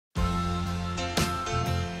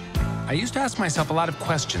I used to ask myself a lot of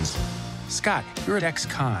questions. Scott, you're an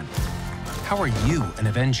ex-con. How are you an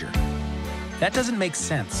Avenger? That doesn't make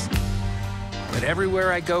sense. But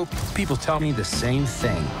everywhere I go, people tell me the same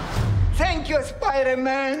thing. Thank you,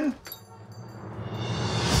 Spider-Man!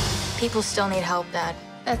 People still need help, Dad.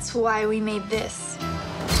 That's why we made this.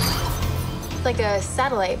 It's like a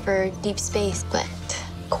satellite for deep space, but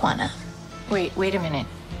quanta. Wait a minute.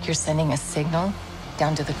 You're sending a signal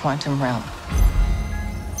down to the quantum realm.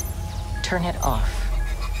 Turn it off.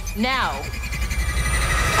 Now!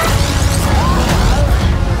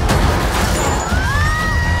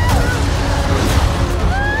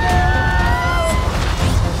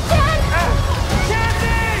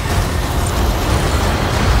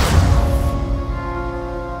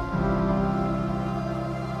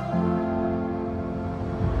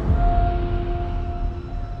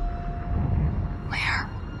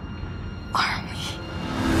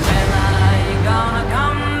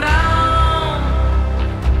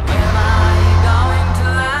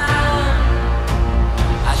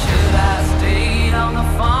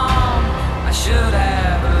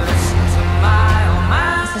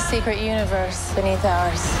 Secret universe beneath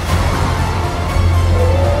ours.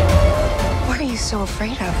 What are you so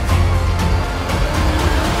afraid of?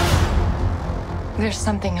 There's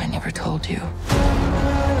something I never told you.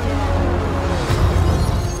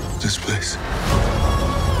 This place,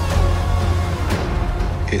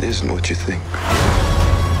 it isn't what you think.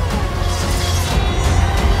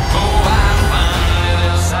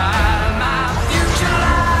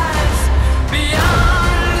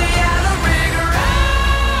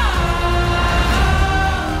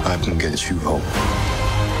 I can get you home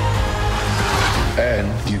and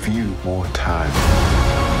give you more time.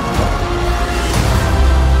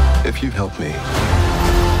 If you help me,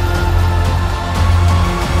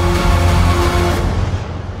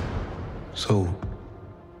 so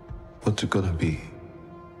what's it gonna be,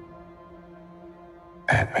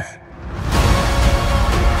 AntMan?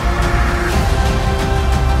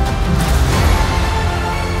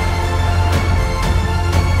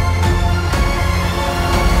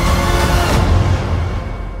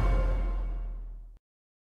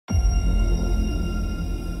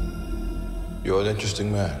 You're an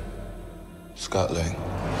interesting man, Scott Lang.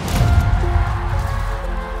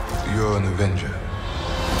 You're an Avenger.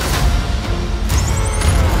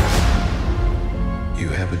 You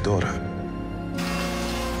have a daughter,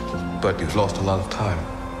 but you've lost a lot of time,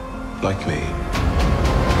 like me.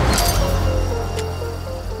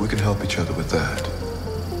 We can help each other with that.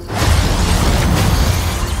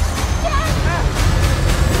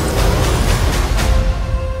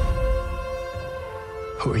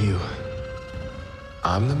 Who are you?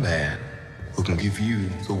 I'm the man who can give you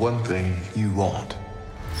the one thing you want.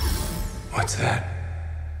 What's that?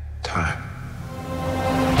 Time.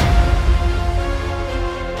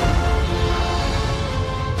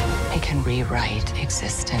 I can rewrite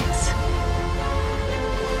existence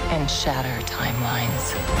and shatter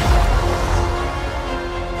timelines.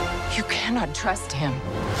 You cannot trust him.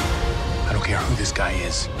 I don't care who this guy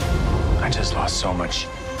is. I just lost so much.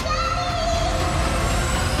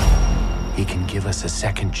 He can give us a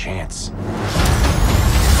second chance.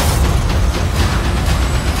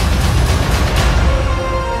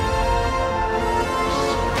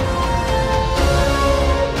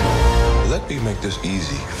 Let me make this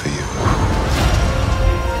easy for you.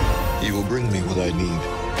 You will bring me what I need,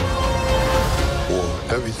 or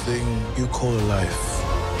everything you call a life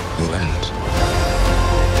will end.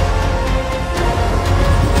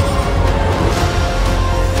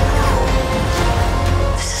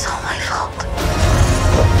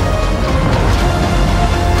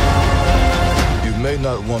 You may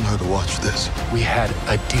not want her to watch this. We had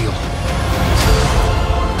a deal.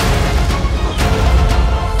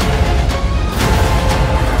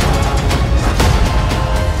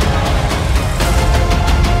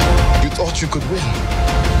 You thought you could win.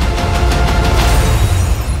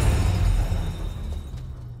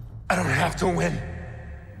 I don't have to win.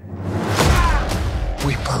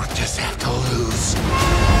 We both just have to lose.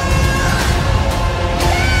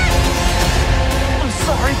 I'm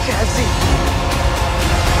sorry, Cassie.